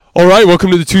All right,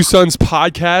 welcome to the Two Sons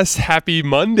podcast. Happy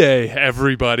Monday,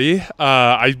 everybody.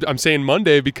 I'm saying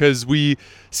Monday because we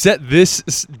set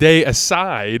this day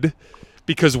aside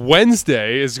because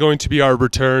Wednesday is going to be our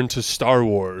return to Star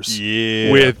Wars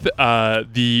with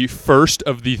the first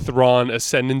of the Thrawn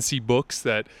Ascendancy books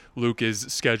that Luke is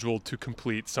scheduled to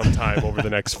complete sometime over the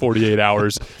next 48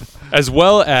 hours, as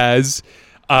well as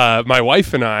my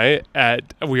wife and I,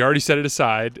 we already set it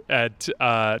aside, at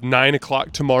 9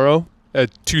 o'clock tomorrow,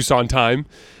 at Tucson time,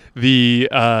 the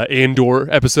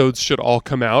Andor episodes should all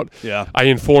come out. Yeah. I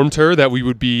informed her that we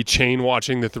would be chain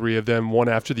watching the three of them one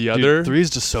after the other. Dude, 3 is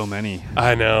just so many.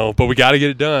 I know, but we got to get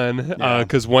it done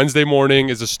because Wednesday morning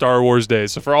is a Star Wars day.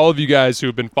 So for all of you guys who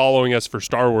have been following us for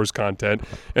Star Wars content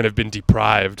and have been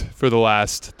deprived for the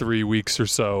last 3 weeks or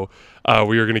so,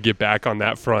 we are going to get back on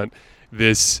that front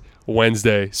this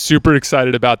Wednesday. Super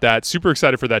excited about that. Super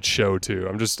excited for that show too.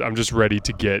 I'm just ready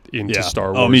to get into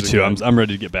Star Wars. Oh, me too. Again. I'm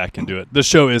ready to get back into it. The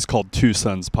show is called Two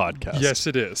Sons Podcast. Yes,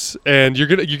 it is. And you're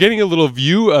getting a little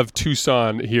view of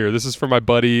Tucson here. This is from my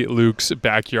buddy Luke's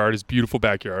backyard, his beautiful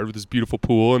backyard with his beautiful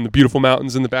pool and the beautiful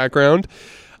mountains in the background.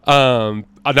 I'm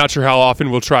not sure how often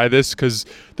we'll try this because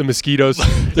the mosquitoes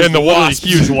and the wasp,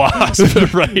 huge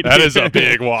wasp, right? That is a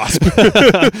big wasp.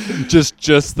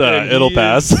 just it'll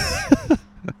pass.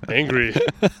 Angry.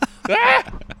 All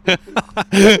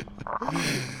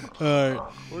right.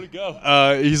 Where'd it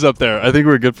go? He's up there. I think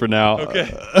we're good for now.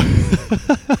 Okay.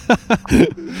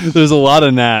 There's a lot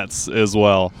of gnats as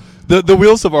well. The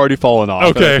wheels have already fallen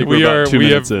off. Okay, we've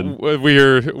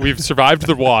we've survived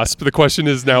the wasp. The question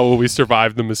is now, will we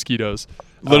survive the mosquitoes?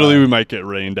 Literally, we might get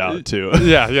rained out too.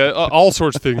 Yeah. All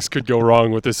sorts of things could go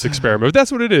wrong with this experiment. But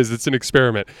that's what it is. It's an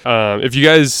experiment. If you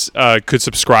guys could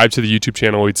subscribe to the YouTube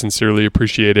channel, we'd sincerely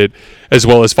appreciate it, as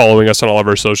well as following us on all of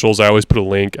our socials. I always put a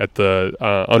link at the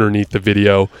underneath the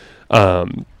video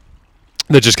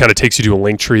that just kind of takes you to a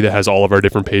link tree that has all of our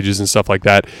different pages and stuff like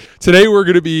that. Today, we're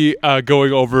going to be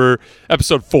going over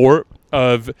episode 4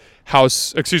 of Lord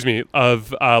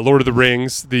of the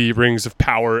Rings, the Rings of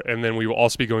Power, and then we will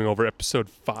also be going over episode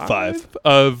 5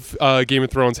 of Game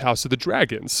of Thrones, House of the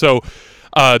Dragon. So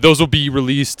those will be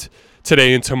released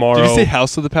today and tomorrow. Did you say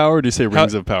House of the Power or did you say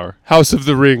Rings of Power? House of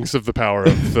the Rings of the Power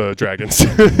of the Dragons.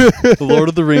 The Lord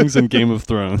of the Rings and Game of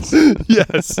Thrones.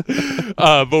 Yes.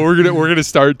 But we're gonna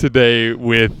start today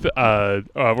with the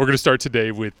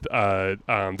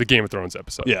Game of Thrones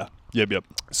episode. Yeah. Yep.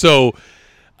 So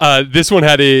this one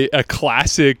had a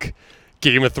classic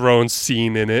Game of Thrones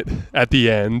scene in it at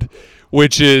the end,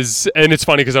 which is, and it's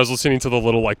funny because I was listening to the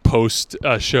little like post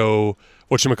show,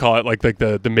 whatchamacallit, like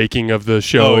the making of the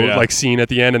show, like scene at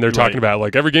the end, and they're talking about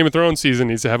like every Game of Thrones season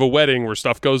needs to have a wedding where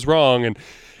stuff goes wrong, and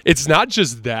it's not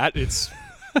just that, it's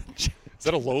is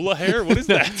that a Lola hair? What is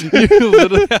that? You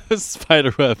literally have a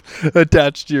spider web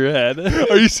attached to your head.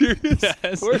 Are you serious?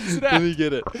 Yes. Where's that? Let me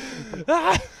get it.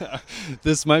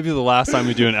 This might be the last time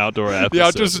we do an outdoor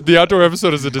episode. The outdoor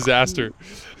episode is a disaster.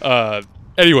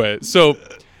 Anyway, so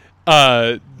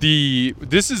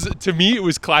this is, to me, it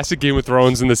was classic Game of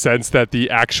Thrones in the sense that the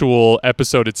actual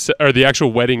episode or the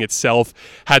actual wedding itself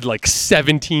had like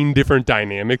 17 different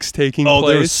dynamics taking place. Oh,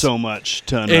 there's so much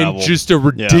to unravel. And just a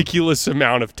ridiculous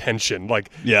amount of tension. Like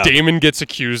Daemon gets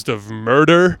accused of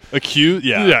murder. Accused?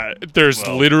 Yeah. Yeah. There's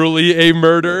literally a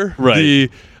murder. Right.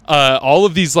 All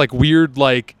of these like weird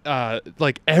like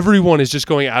everyone is just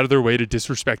going out of their way to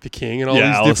disrespect the king in all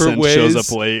these different ways. Shows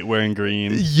up late wearing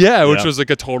green. Yeah, which was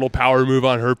like a total power move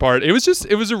on her part. It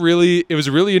was a really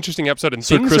interesting episode, and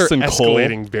things are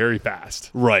escalating very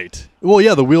fast. Right. Well,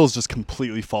 yeah, the wheels just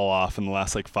completely fall off in the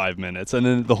last like 5 minutes, and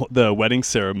then the wedding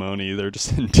ceremony, they're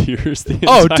just in tears. Dude,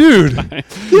 time.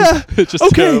 Yeah, it's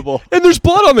just terrible. And there's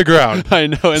blood on the ground. I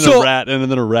know,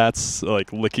 and then a rat's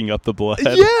like licking up the blood.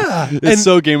 Yeah, it's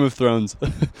so Game of Thrones.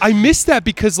 I missed that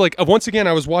because like once again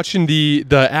I was watching the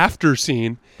after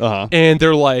scene, and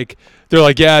they're like,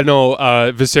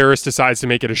 Viserys decides to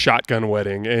make it a shotgun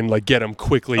wedding and like get him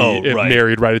quickly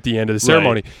married right at the end of the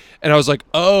ceremony. Right. And I was like,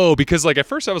 because like at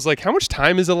first I was like, how much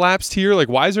time has elapsed here? Like,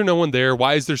 why is there no one there?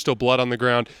 Why is there still blood on the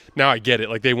ground? Now I get it.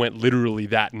 Like they went literally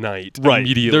that night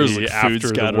immediately. There's like after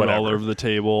food scattered all over the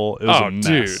table. It was a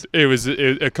mess. Dude, it was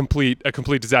a complete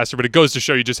disaster. But it goes to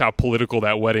show you just how political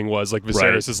that wedding was. Like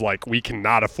Viserys is like, we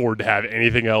cannot afford to have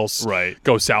anything else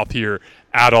go south here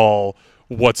at all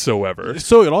whatsoever.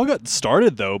 So it all got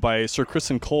started though by Sir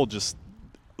Criston Cole just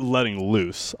letting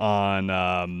loose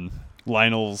on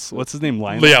Lionel's, what's his name?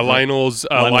 Lionel? Yeah, Lionel's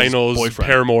boyfriend,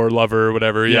 paramour, lover,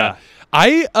 whatever. Yeah.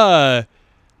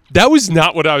 That was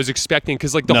not what I was expecting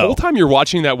because like the whole time you're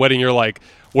watching that wedding, you're like,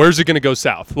 where's it going to go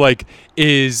south? Like,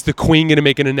 is the queen going to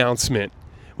make an announcement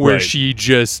where Right. she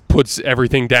just puts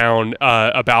everything down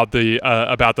about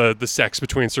the sex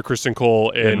between Sir Kristen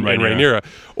Cole and Rhaenyra?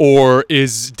 Or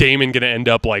is Daemon going to end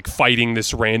up like fighting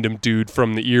this random dude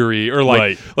from the Eyrie, or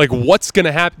like what's going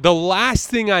to happen? The last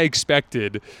thing I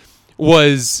expected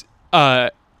was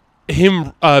Sir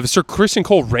Kristen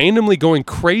Cole randomly going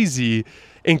crazy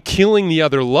and killing the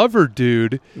other lover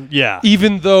dude. Yeah.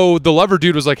 Even though the lover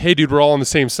dude was like, hey, dude, we're all on the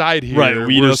same side here. Right.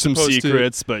 We We're know some supposed to-"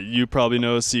 secrets, but you probably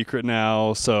know a secret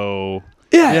now. So,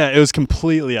 Yeah. it was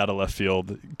completely out of left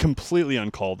field, completely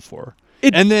uncalled for.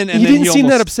 He didn't seem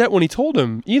that almost- upset when he told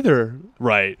him either.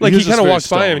 Right. Like, He he was kind just of very walked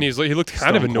by him, stoned. and he looked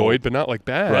kind of Stone annoyed, cold. but not like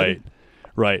bad.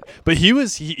 Right. But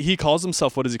he calls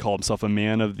himself, what does he call himself? A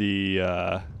man of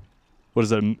the, what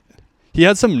is it? He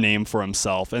had some name for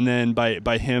himself, and then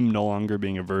by him no longer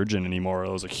being a virgin anymore, it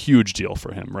was a huge deal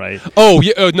for him, right? Oh,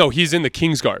 yeah. No, he's in the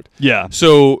Kingsguard. Yeah.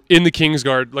 So in the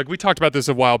Kingsguard, like we talked about this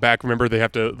a while back. Remember, they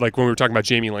have to, like when we were talking about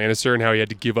Jaime Lannister and how he had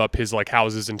to give up his like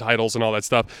houses and titles and all that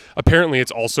stuff. Apparently,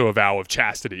 it's also a vow of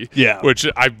chastity. Yeah. Which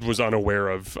I was unaware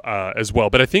of as well.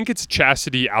 But I think it's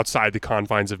chastity outside the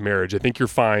confines of marriage. I think you're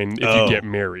fine if you get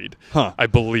married. Huh. I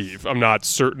believe. I'm not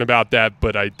certain about that,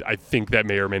 but I think that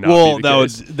may or may not Well, be the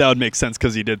case. that would make sense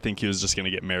because he did think he was just going to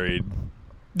get married.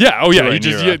 Yeah. Oh, yeah. to He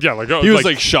just Rhaenyra. He was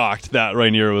like shocked that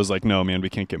Rhaenyra was like, "No, man, we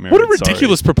can't get married." what a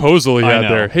ridiculous proposal he I had know.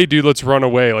 there. Hey, dude, let's run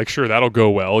away. Like, sure, that'll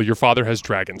go well. Your father has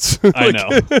dragons. I know.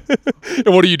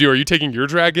 And what do? Are you taking your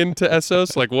dragon to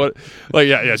Essos? Like what? Like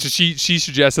yeah. So she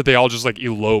suggests that they all just like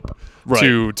elope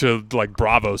to like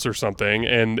Bravos or something.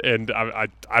 And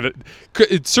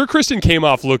Sir Kristen came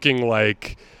off looking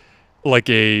like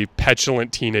a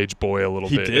petulant teenage boy a little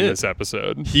bit in this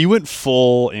episode. He went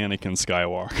full Anakin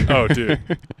Skywalker. Oh, dude.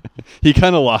 He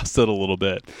kind of lost it a little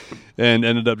bit and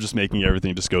ended up just making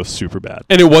everything just go super bad.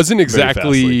 And it wasn't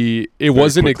exactly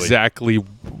what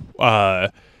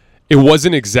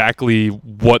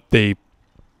they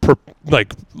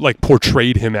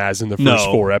portrayed him as in the first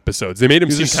 4 episodes. They made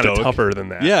him seem kind of tougher than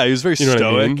that. Yeah, he was very You know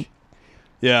stoic. what I mean?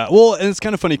 Yeah, well, and it's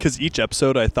kind of funny because each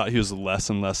episode I thought he was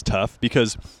less and less tough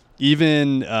because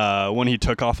even when he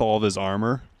took off all of his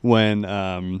armor when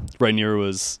Rhaenyra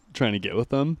was trying to get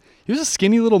with him, he was a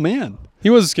skinny little man. He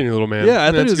was a skinny little man. Yeah,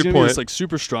 I thought he was going to be this like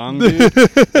super strong dude,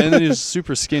 and then he was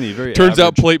super skinny. Very turns out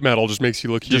average. plate metal just makes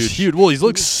you look huge. Just huge. Well, he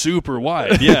looks super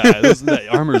wide. Yeah, that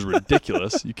armor is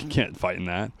ridiculous. You can't fight in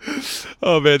that.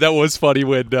 Oh man, that was funny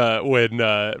when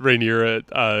Rhaenyra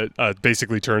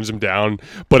basically turns him down,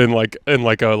 but in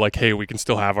hey, we can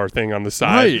still have our thing on the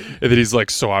side. Right. And then he's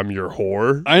like, so I'm your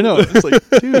whore. I know. It's like,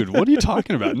 dude, what are you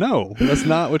talking about? No, that's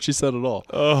not what she said at all.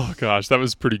 Oh gosh, that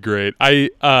was pretty great.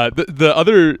 The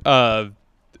other.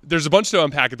 There's a bunch to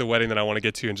unpack at the wedding that I want to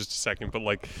get to in just a second, but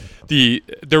like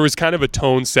there was kind of a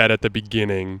tone set at the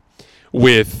beginning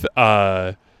with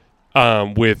Viserys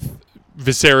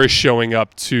showing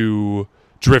up to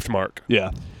Driftmark.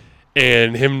 Yeah.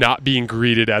 And him not being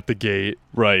greeted at the gate.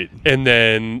 Right. And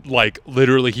then like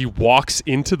literally he walks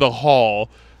into the hall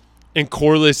and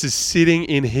Corlys is sitting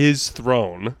in his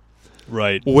throne.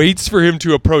 Right. Waits for him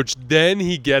to approach, then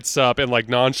he gets up and like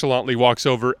nonchalantly walks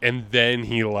over, and then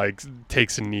he like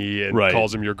takes a knee and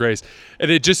calls him your grace. And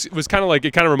it just was kind of like,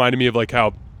 it kind of reminded me of like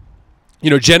how,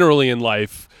 generally in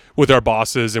life with our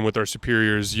bosses and with our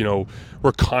superiors,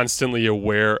 we're constantly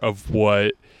aware of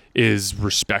what is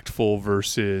respectful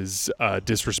versus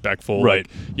disrespectful, right?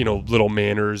 Like, little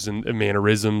manners and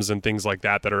mannerisms and things like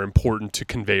that are important to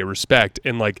convey respect.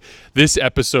 And like this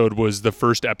episode was the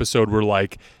first episode where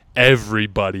like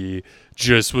everybody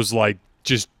just was like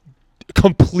just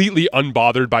completely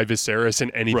unbothered by Viserys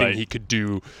and anything he could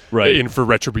do for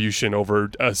retribution over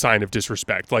a sign of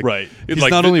disrespect. Like, he's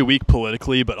like not only weak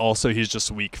politically, but also he's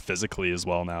just weak physically as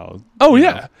well now. Oh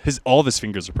yeah, all of his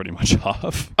fingers are pretty much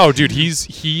off. Oh dude,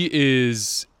 he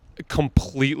is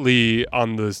completely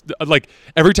on the like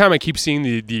every time I keep seeing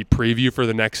the preview for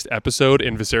the next episode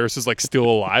and Viserys is like still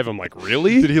alive, I'm like,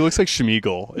 really? Dude, he looks like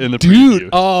Schmeagol in the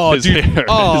preview. His hair is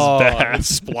bad. It's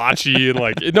splotchy and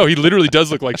like no, he literally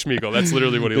does look like Schmeagol. That's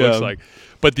literally what he looks like.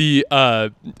 But the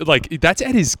like that's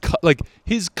at his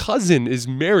his cousin is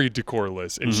married to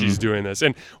Corlys and she's doing this.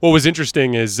 And what was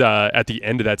interesting is at the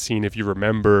end of that scene, if you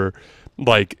remember,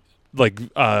 like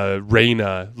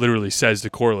Rhaena literally says to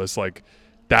Corlys like,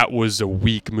 that was a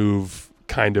weak move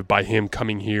kind of by him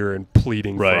coming here and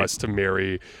pleading for us to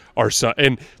marry our son.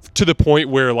 And to the point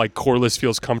where like Corlys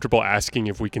feels comfortable asking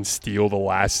if we can steal the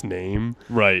last name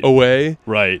away.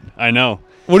 Right. I know.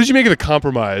 What did you make of the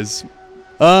compromise?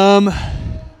 I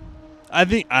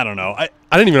don't know. I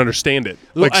didn't even understand it.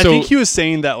 Like, I think he was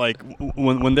saying that like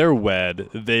when they're wed,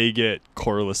 they get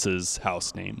Corlys's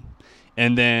house name.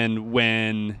 And then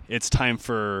when it's time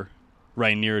for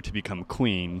Rhaenyra to become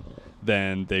queen,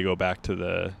 then they go back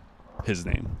to his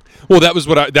name. Well, that was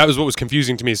what was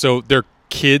confusing to me. So their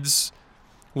kids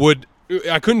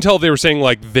I couldn't tell if they were saying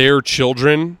like their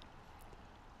children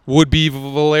would be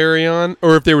Valerion,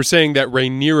 or if they were saying that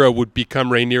Rhaenyra would become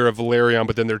Rhaenyra Valerion,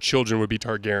 but then their children would be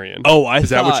Targaryen. Oh, is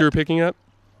that what you were picking up?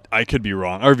 I could be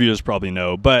wrong. Our viewers probably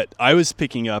know, but I was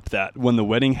picking up that when the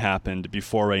wedding happened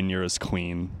before Rhaenyra's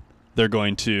queen, they're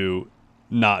going to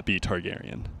not be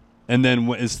Targaryen, and then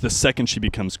it's the second she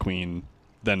becomes queen,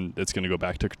 then it's going to go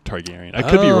back to Targaryen. I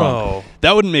could be wrong.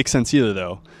 That wouldn't make sense either,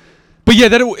 though. But yeah,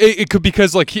 that it could,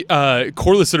 because like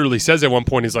Corlys literally says at one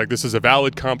point, he's like, "This is a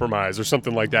valid compromise" or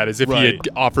something like that, as if he had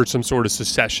offered some sort of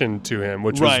succession to him.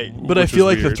 Which was, but I feel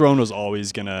like the throne was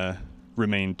always gonna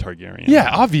remain Targaryen.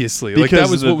 Yeah, obviously, because like that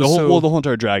was the whole whole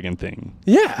entire dragon thing.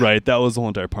 Yeah, right. That was the whole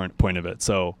entire point of it.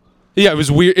 So yeah, it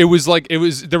was weird.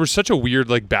 There was such a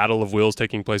weird like battle of wills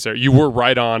taking place there. You were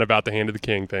right on about the Hand of the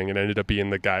King thing, and ended up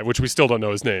being the guy, which we still don't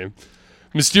know his name.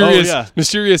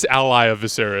 Mysterious ally of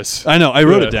Viserys. I know. I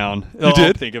wrote it down. You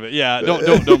did? Think of it. Yeah.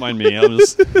 Don't mind me. I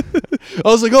was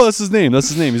like, oh, that's his name. That's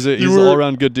his name. He's an all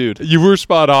around good dude. You were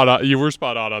spot on. You were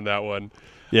spot on that one.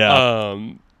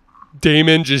 Yeah.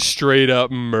 Daemon just straight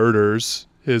up murders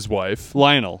his wife.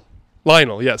 Lionel.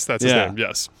 Yes, that's his name.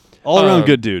 Yes. All around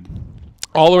good dude.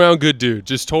 All around good dude.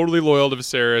 Just totally loyal to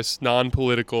Viserys.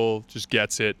 Non-political. Just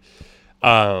gets it.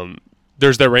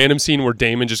 There's that random scene where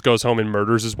Daemon just goes home and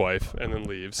murders his wife and then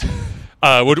leaves.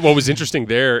 What was interesting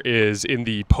there is in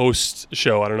the post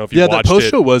show, I don't know if you watched it. Yeah, the post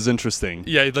show was interesting.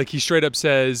 Yeah, like he straight up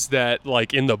says that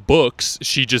like in the books,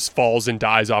 she just falls and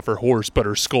dies off her horse, but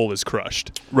her skull is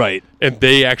crushed. Right. And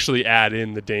they actually add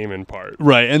in the Daemon part.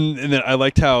 Right. And then I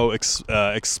liked how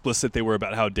explicit they were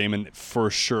about how Daemon for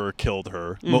sure killed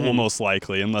her, most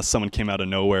likely, unless someone came out of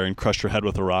nowhere and crushed her head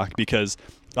with a rock, because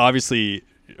obviously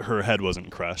her head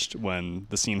wasn't crushed when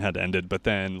the scene had ended, but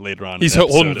then later on he's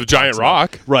holding the giant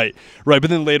rock. Right, but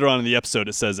then later on in the episode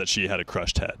it says that she had a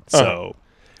crushed head. So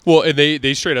well, and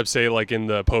they straight up say, like in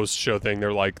the post show thing,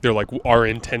 they're like our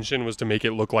intention was to make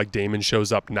it look like Daemon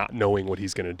shows up not knowing what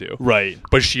he's gonna do. Right.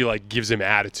 But she like gives him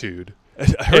attitude.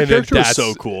 Her character was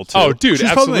so cool too. Oh, dude, she's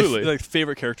absolutely. probably my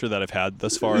favorite character that I've had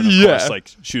thus far. And of course,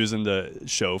 like she was in the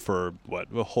show for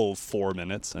a whole 4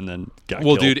 minutes and then got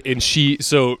killed. Dude, and she's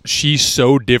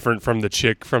so different from the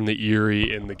chick from the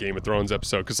Eyrie in the Game of Thrones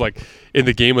episode, because like in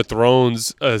the Game of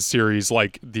Thrones series,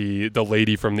 like the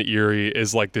lady from the Eyrie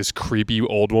is like this creepy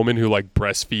old woman who like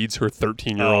breastfeeds her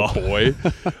 13-year-old boy,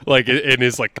 like and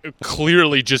is like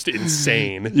clearly just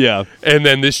insane. Yeah, and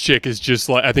then this chick is just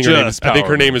like I think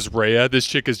her name is Rhea. This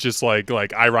chick is just like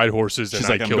I ride horses and she's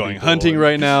like I'm going hunting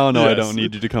right now. No, I don't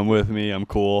need you to come with me. I'm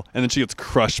cool. And then she gets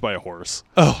crushed by a horse.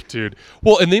 Oh, dude.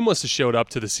 Well, and they must have showed up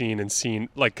to the scene and seen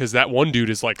like, because that one dude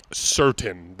is like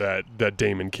certain that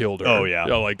Daemon killed her. Oh yeah,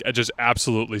 like just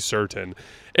absolutely certain.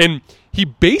 And he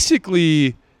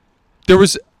basically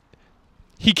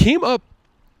he came up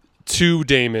to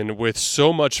Daemon with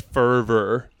so much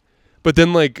fervor, but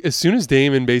then like as soon as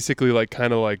Daemon basically like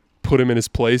kind of like put him in his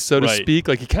place, so to speak,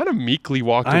 like he kind of meekly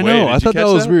walked away. I know. I thought that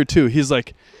was weird too. He's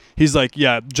like,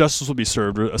 yeah, justice will be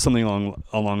served, or something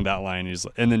along that line.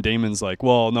 And then Daemon's like,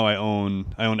 well, no, I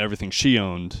own everything she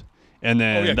owned, and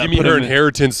then give me her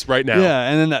inheritance right now. Yeah,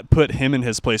 and then that put him in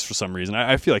his place for some reason.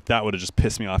 I feel like that would have just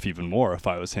pissed me off even more if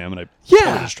I was him, and I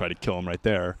would just try to kill him right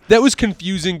there. That was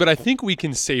confusing, but I think we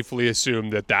can safely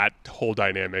assume that whole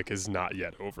dynamic is not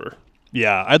yet over.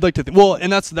 Yeah, I'd like to think. Well,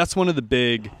 and that's one of the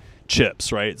big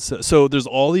chips, right? So there's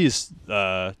all these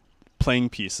playing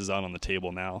pieces out on the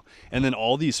table now, and then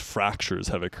all these fractures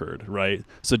have occurred, right?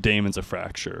 So Daemon's a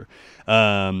fracture,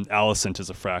 Alicent is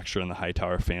a fracture in the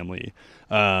Hightower family,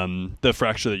 the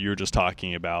fracture that you were just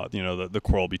talking about, the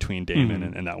quarrel between Daemon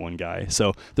and that one guy.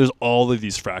 So there's all of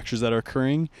these fractures that are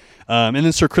occurring, and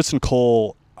then Sir Criston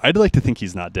Cole, I'd like to think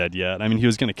he's not dead yet. I mean, he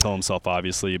was going to kill himself,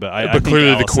 obviously, but I think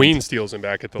clearly Alicent, the Queen steals him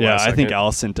back at the last second. I think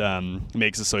Alicent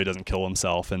makes it so he doesn't kill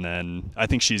himself, and then I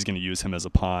think she's going to use him as a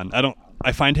pawn.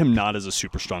 I find him not as a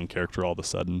super strong character all of a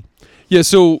sudden. Yeah,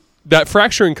 so that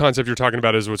fracturing concept you're talking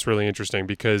about is what's really interesting,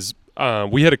 because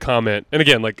we had a comment, and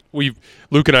again, like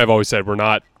Luke and I have always said, we're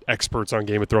not experts on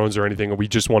Game of Thrones or anything, and we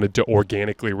just wanted to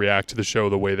organically react to the show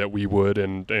the way that we would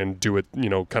and do it,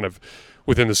 kind of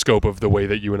within the scope of the way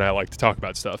that you and I like to talk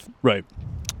about stuff. Right.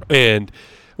 And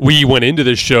we went into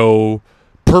this show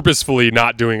purposefully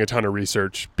not doing a ton of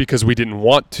research because we didn't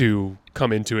want to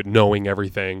come into it knowing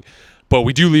everything. But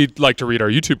we do like to read our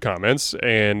YouTube comments,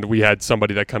 and we had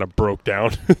somebody that kind of broke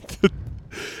down.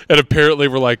 And apparently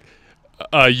we're like,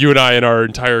 you and I and our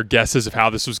entire guesses of how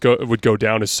this would go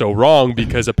down is so wrong,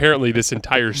 because apparently this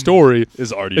entire story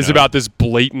is about this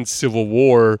blatant civil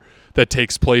war that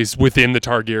takes place within the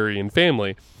Targaryen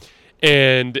family,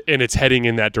 and it's heading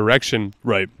in that direction,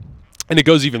 right? And it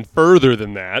goes even further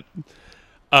than that.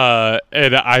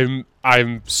 And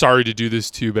I'm sorry to do this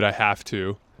to you, but I have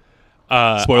to.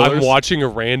 Spoilers? I'm watching a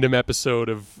random episode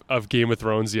of Game of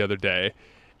Thrones the other day,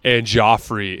 and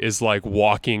Joffrey is like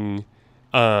walking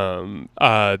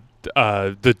the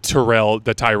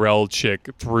Tyrell chick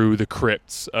through the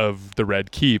crypts of the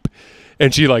Red Keep,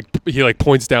 and he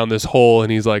points down this hole,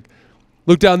 and he's like,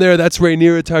 "Look down there, that's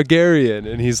Rhaenyra Targaryen,"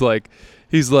 and he's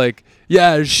like,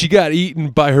 "Yeah, she got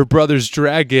eaten by her brother's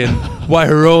dragon while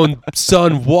her own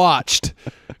son watched."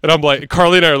 And I'm like,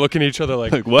 Carly and I are looking at each other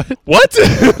like what? What?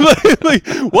 like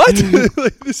what?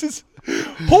 Like, this is.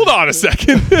 Hold on a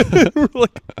second. We're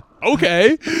like,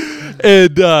 okay.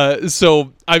 And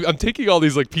so I'm taking all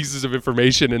these like pieces of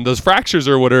information, and those fractures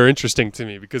are what are interesting to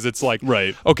me, because it's like,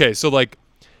 right. Okay, so like,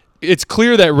 it's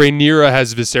clear that Rhaenyra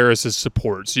has Viserys'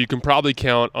 support, so you can probably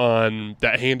count on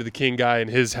that Hand of the King guy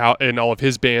and his and all of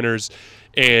his banners,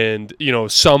 and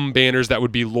some banners that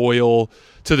would be loyal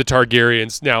to the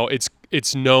Targaryens. Now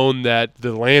it's known that the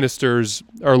Lannisters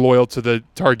are loyal to the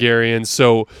Targaryens,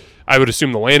 so I would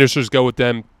assume the Lannisters go with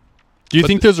them. Do you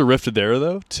think there's a rift there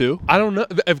though too? I don't know,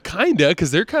 kinda,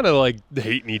 because they're kind of like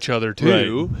hating each other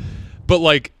too. Right. But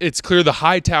like, it's clear the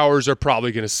High Towers are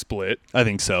probably going to split. I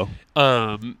think so.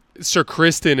 Sir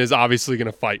Criston is obviously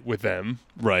going to fight with them,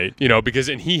 right?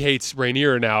 And he hates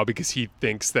Rhaenyra now because he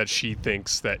thinks that she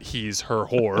thinks that he's her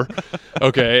whore.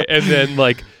 Okay, and then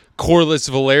like Corlys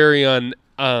Velaryon.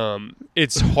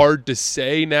 It's hard to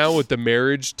say now with the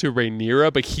marriage to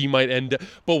Rhaenyra, but he might end up.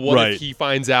 But what if he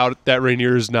finds out that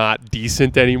Rhaenyra's not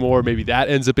decent anymore? Maybe that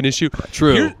ends up an issue.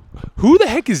 True. Who the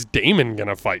heck is Daemon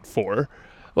gonna fight for?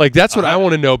 Like, that's what I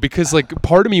want to know, because like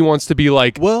part of me wants to be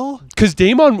like, well, because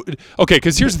Daemon. Okay,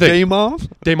 because here's the thing.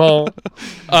 Daemon. Dude,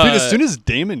 as soon as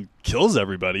Daemon kills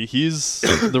everybody, he's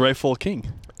the rightful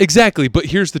king. Exactly, but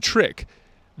here's the trick: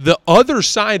 the other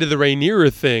side of the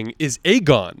Rhaenyra thing is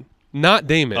Aegon, not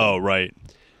Daemon. Oh, right.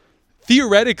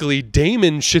 Theoretically,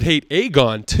 Daemon should hate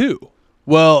Aegon too.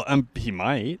 Well, he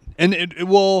might, and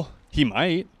he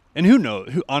might, and who knows?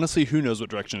 Who knows what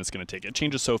direction it's going to take? It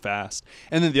changes so fast.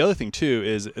 And then the other thing too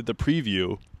is the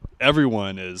preview.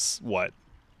 Everyone is what?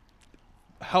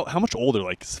 How much older?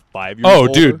 Like 5 years? Oh,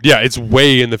 older? dude, yeah, it's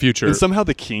way in the future. And somehow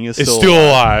the king is still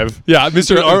alive. Yeah,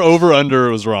 our over under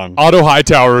was wrong. Otto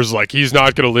Hightower is like, he's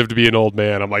not going to live to be an old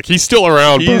man. I'm like, he's still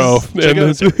around, bro. And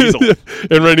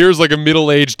Rhaenyra's like a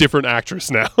middle-aged different actress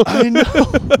now. I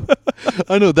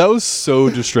know. That was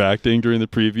so distracting during the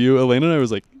preview. Elena and I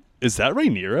was like, is that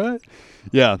Rhaenyra?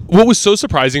 Yeah. What was so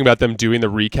surprising about them doing the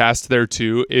recast there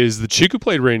too is the chick who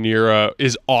played Rhaenyra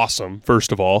is awesome,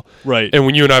 first of all. Right. And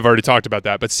when you and I have already talked about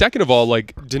that. But second of all,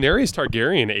 like, Daenerys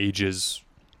Targaryen ages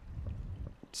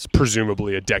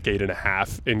presumably a decade and a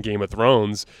half in Game of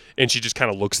Thrones, and she just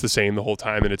kind of looks the same the whole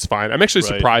time, and it's fine. I'm actually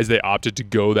surprised they opted to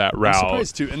go that route. I'm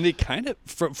surprised too. And they kind of,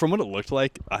 from what it looked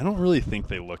like, I don't really think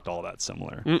they looked all that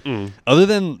similar. Mm-mm. Other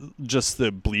than just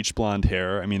the bleach blonde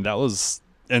hair, I mean, that was...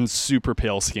 and super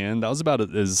pale skin. That was about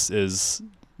as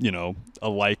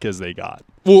alike as they got.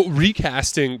 Well,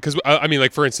 recasting, because I mean,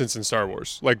 like, for instance, in Star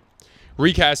Wars, like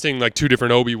recasting like two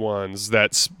different Obi-Wans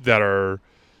that are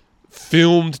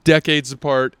filmed decades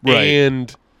apart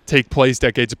and take place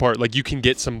decades apart. Like, you can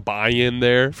get some buy-in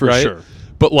there for sure.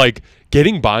 But like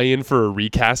getting buy-in for a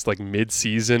recast like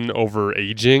mid-season over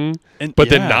aging, but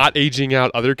then not aging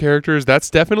out other characters, that's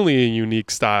definitely a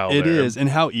unique style. It is, and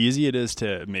how easy it is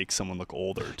to make someone look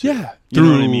older too. Yeah. You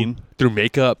know what I mean? Through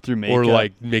makeup. Or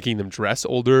like making them dress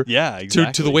older. Yeah,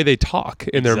 exactly. To the way they talk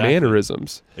and their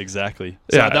mannerisms. Exactly.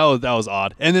 So that was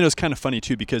odd. And then it was kind of funny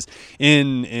too, because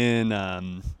in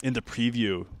the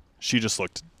preview, she just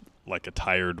looked like a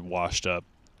tired, washed up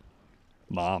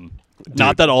mom. Dude.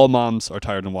 Not that all moms are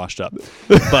tired and washed up,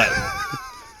 but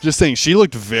just saying, she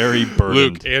looked very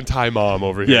burdened. Luke, anti-mom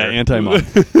over here. Yeah, anti-mom.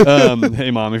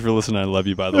 Hey, mom, if you're listening, I love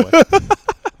you, by the way.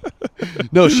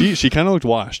 No, she kind of looked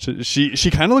washed. She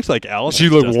kind of looked like Alice. She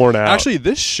looked worn out. Actually,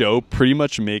 this show pretty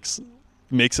much makes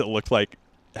it look like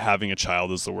having a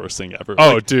child is the worst thing ever.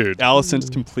 Oh, like, dude. Allison's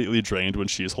completely drained when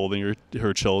she's holding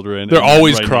her children. They're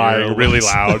always crying really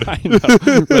loud. I know.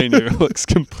 Rhaenyra looks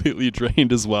completely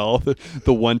drained as well.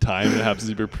 The one time it happens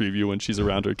to be her preview when she's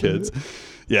around her kids.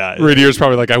 Yeah, Rhaenyra's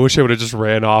probably like, I wish I would have just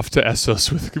ran off to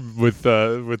Essos with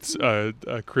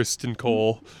Kristen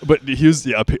Cole. But he was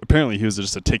apparently he was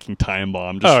just a ticking time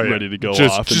bomb, just ready to go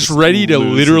off, just ready to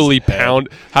literally pound.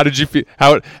 How did you feel?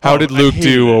 How did Luke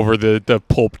do over the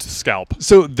pulped scalp?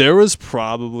 So there was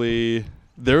probably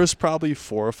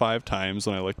 4 or 5 times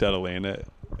when I looked at Elena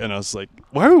and I was like,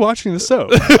 why are we watching this show?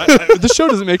 The show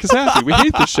doesn't make us happy. We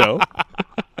hate the show.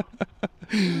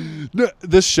 No,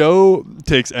 this show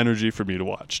takes energy for me to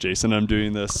watch, Jason. I'm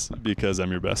doing this because I'm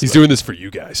your best. He's doing this for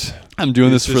you guys. I'm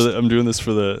doing this for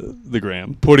the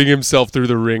gram. Putting himself through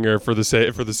the ringer for the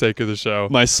sake of the show.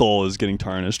 My soul is getting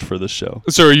tarnished for this show.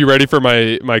 So, are you ready for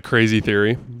my crazy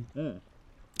theory?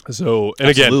 So, and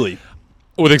Absolutely. again,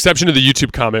 with the exception of the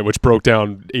YouTube comment, which broke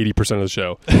down 80% of the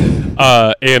show,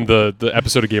 and the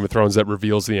episode of Game of Thrones that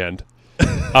reveals the end.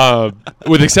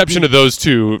 With the exception of those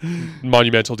two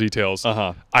monumental details,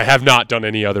 I have not done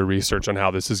any other research on how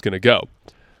this is going to go.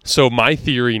 So my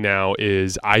theory now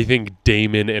is I think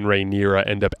Daemon and Rhaenyra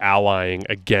end up allying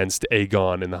against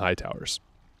Aegon in the High Towers.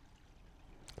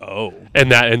 Oh.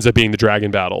 And that ends up being the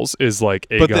dragon battles, is like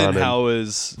Aegon. But then how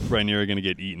is Rhaenyra going to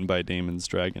get eaten by Daemon's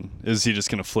dragon? Is he just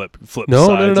going to flip no,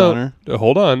 sides no. on her?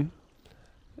 Hold on.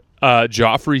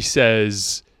 Joffrey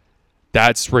says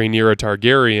that's Rhaenyra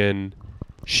Targaryen.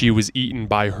 She was eaten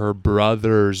by her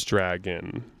brother's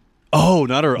dragon. Oh,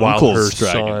 not her while uncle's her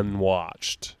dragon. son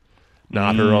watched.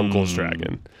 Not her uncle's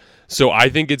dragon. So I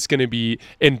think it's going to be...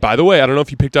 And by the way, I don't know if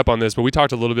you picked up on this, but we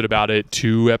talked a little bit about it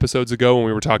 2 episodes ago when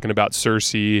we were talking about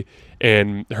Cersei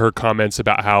and her comments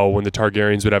about how when the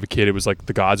Targaryens would have a kid, it was like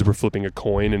the gods were flipping a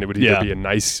coin and it would either be a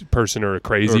nice person or a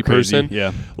crazy person.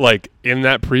 Yeah. Like, in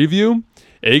that preview,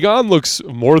 Aegon looks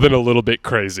more than a little bit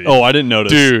crazy. Oh, I didn't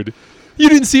notice. Dude. You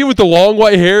didn't see him with the long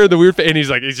white hair, the weird face, and he's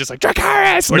just like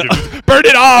Dracarys, like, burn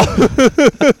it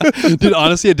off. Dude,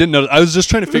 honestly, I didn't know. I was just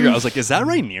trying to figure out. I was like, is that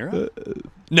Rhaenyra?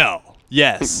 No.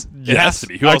 Yes. It has to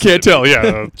be. Who I else can't tell.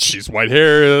 Yeah, she's white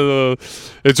hair.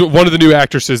 It's one of the new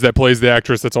actresses that plays the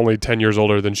actress that's only 10 years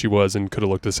older than she was and could have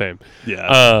looked the same.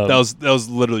 Yeah, that was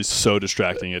literally so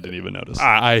distracting. I didn't even notice.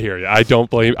 I hear you. I don't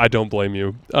blame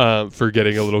you for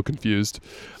getting a little confused.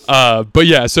 But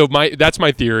yeah, so that's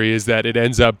my theory, is that it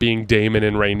ends up being Daemon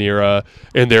and Rhaenyra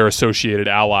and their associated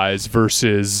allies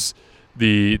versus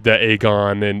the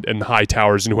Aegon and the High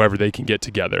Towers and whoever they can get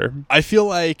together. I feel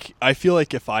like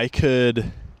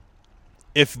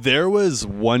if there was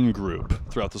one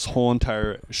group throughout this whole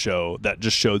entire show that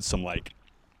just showed some like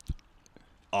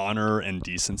honor and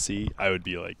decency, I would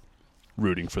be like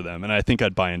rooting for them, and I think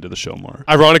I'd buy into the show more.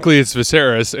 Ironically, it's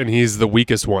Viserys, and he's the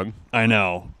weakest one. I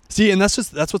know. See, and that's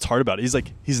what's hard about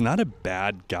it. He's not a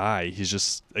bad guy. He's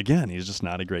just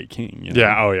not a great king. You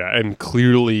know? Yeah, and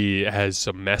clearly has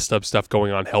some messed up stuff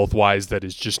going on health-wise that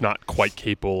is just not quite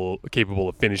capable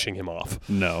of finishing him off.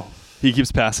 No. He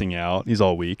keeps passing out. He's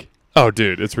all weak. Oh,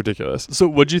 dude, it's ridiculous. So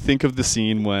what'd you think of the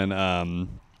scene when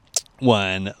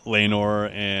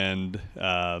Laenor and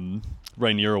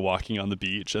Rhaenyra are walking on the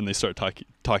beach and they start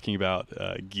talking about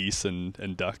geese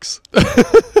and ducks?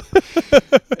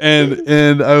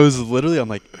 and I was literally, I'm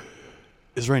like,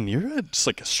 is Rhaenyra just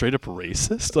like a straight up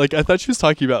racist? Like, I thought she was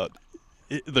talking about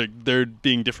they're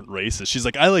being different races. She's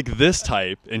like, I like this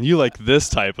type and you like this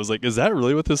type. I was like, is that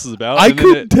really what this is about? I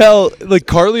couldn't tell. Like,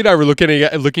 Carly and I were looking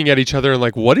at each other and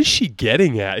like, what is she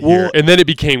getting at here? And then it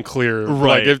became clear.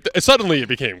 Right. Like, suddenly it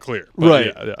became clear. But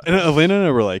right. Yeah. And Elena and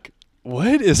I were like,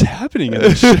 what is happening in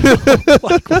this show?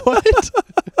 Like, what?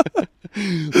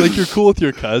 Like, you're cool with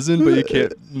your cousin, but you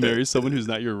can't marry someone who's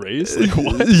not your race? Like,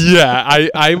 what? Yeah,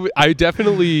 I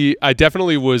definitely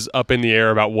was up in the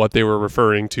air about what they were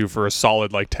referring to for a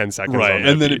solid like 10 seconds. Right, on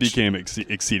and then beach. it became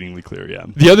exceedingly clear, yeah.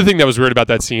 The other thing that was weird about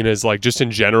that scene is like just in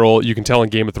general, you can tell in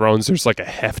Game of Thrones there's like a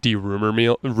hefty rumor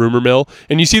mill,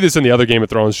 and you see this in the other Game of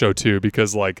Thrones show too,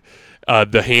 because like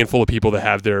the handful of people that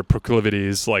have their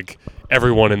proclivities, like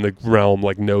everyone in the realm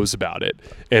like knows about it,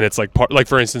 and it's like like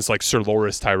for instance, like Sir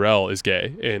Loras Tyrell is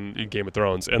gay in Game of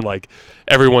Thrones, and like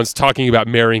everyone's talking about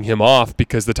marrying him off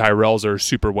because the Tyrells are a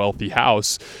super wealthy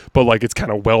house, but like it's kind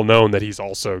of well known that he's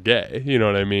also gay. You know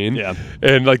what I mean? Yeah.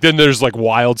 And like then there's like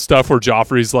wild stuff where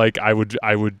Joffrey's like, I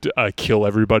would kill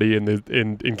everybody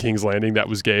in King's Landing that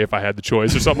was gay if I had the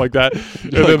choice or something like that.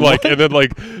 And then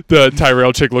like the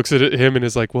Tyrell chick looks at him and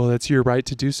is like, well, that's your right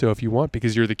to do so if you want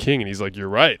because you're the king. And he's like, you're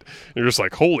right. And you're just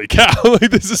like, holy cow!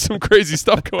 Like this is some crazy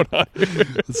stuff going on here.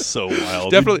 It's so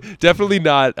wild. Definitely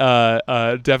not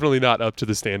up to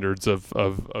the standards of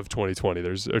 2020.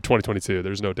 Or 2022.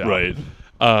 There's no doubt. Right.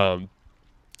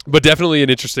 But definitely an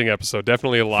interesting episode.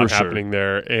 Definitely a lot happening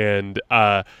there, and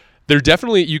they're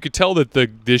definitely, you could tell that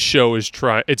this show is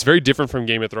it's very different from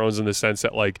Game of Thrones in the sense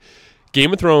that like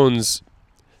Game of Thrones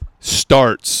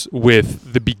starts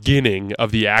with the beginning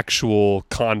of the actual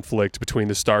conflict between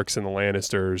the Starks and the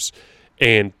Lannisters,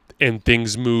 and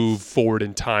things move forward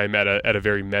in time at a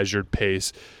very measured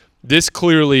pace. There's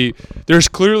clearly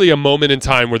a moment in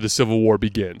time where the Civil War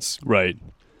begins. Right.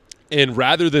 And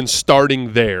rather than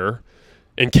starting there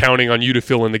and counting on you to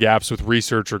fill in the gaps with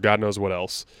research or God knows what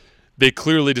else, they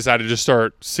clearly decided to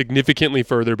start significantly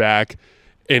further back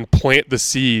and plant the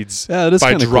seeds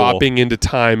by dropping into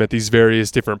time at these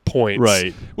various different points.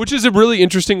 Right. Which is a really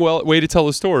interesting way to tell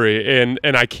a story. And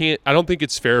I don't think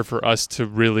it's fair for us to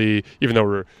really, even though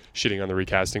we're shitting on the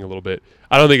recasting a little bit,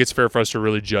 I don't think it's fair for us to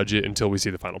really judge it until we see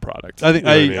the final product. I think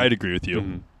You know what I mean? I'd agree with you.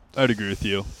 Mhm. I'd agree with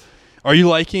you. Are you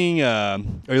liking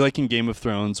Game of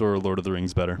Thrones or Lord of the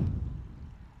Rings better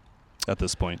at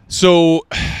this point? So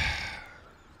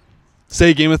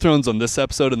say Game of Thrones on this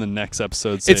episode, and the next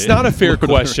episode say it's not a fair Lord of the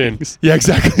question. Rings. Yeah,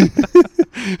 exactly.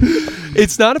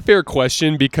 It's not a fair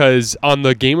question because on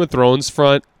the Game of Thrones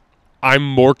front, I'm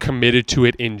more committed to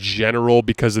it in general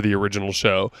because of the original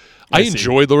show. I see.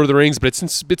 enjoyed Lord of the Rings, but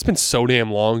it's been so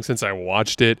damn long since I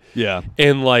watched it. Yeah.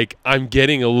 And like I'm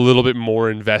getting a little bit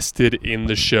more invested in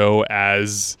the show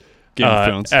as Game of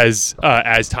Thrones.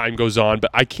 as time goes on, but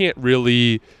I can't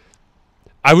really.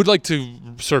 I would like to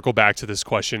circle back to this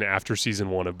question after season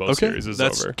 1 of both series is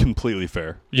that's over. completely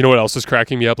fair. You know what else is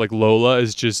cracking me up? Like Lola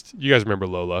is just. You guys remember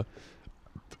Lola?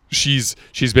 She's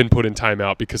been put in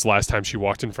timeout because last time she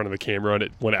walked in front of the camera and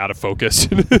it went out of focus.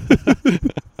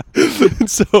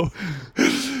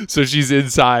 So she's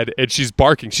inside and she's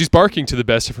barking. She's barking to the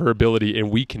best of her ability,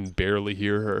 and we can barely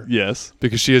hear her. Yes.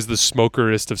 Because she has the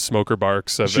smokerest of smoker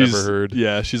barks I've ever heard.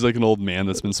 Yeah, she's like an old man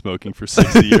that's been smoking for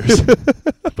 60 years.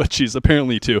 But she's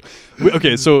apparently too.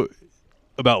 Okay, so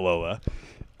about Lola,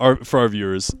 for our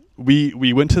viewers,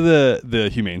 we went to the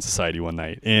Humane Society one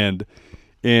night, and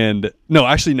no,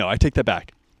 I take that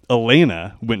back.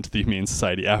 Elena went to the Humane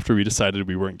Society after we decided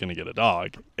we weren't going to get a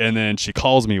dog. And then she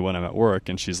calls me when I'm at work,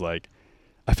 and she's like,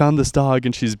 I found this dog,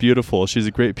 and she's beautiful. She's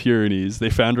a Great Pyrenees. They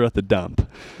found her at the dump.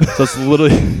 So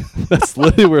that's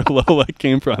literally where Lola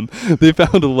came from. They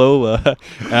found Lola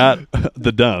at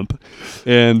the dump.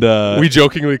 And we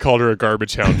jokingly called her a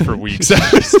garbage hound for weeks.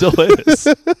 She still is.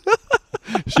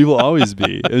 She will always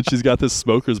be. And she's got this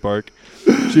smoker's bark.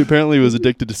 She apparently was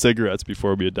addicted to cigarettes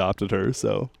before we adopted her,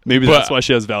 so maybe that's why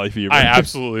she has valley fever. I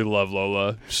absolutely love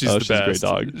Lola. She's the best. A great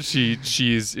dog.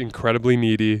 She's incredibly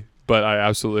needy, but I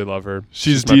absolutely love her.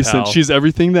 She's my decent. pal. She's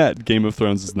everything that Game of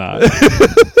Thrones is not.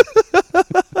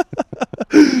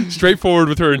 Straightforward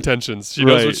with her intentions. She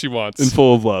knows what she wants. And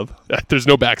full of love. There's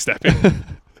no backstabbing.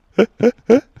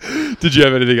 Did you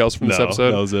have anything else from this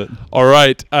episode? That was it. All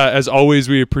right. As always,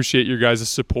 we appreciate your guys'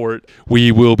 support.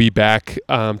 We will be back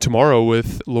tomorrow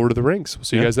with Lord of the Rings. We'll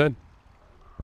see you guys then.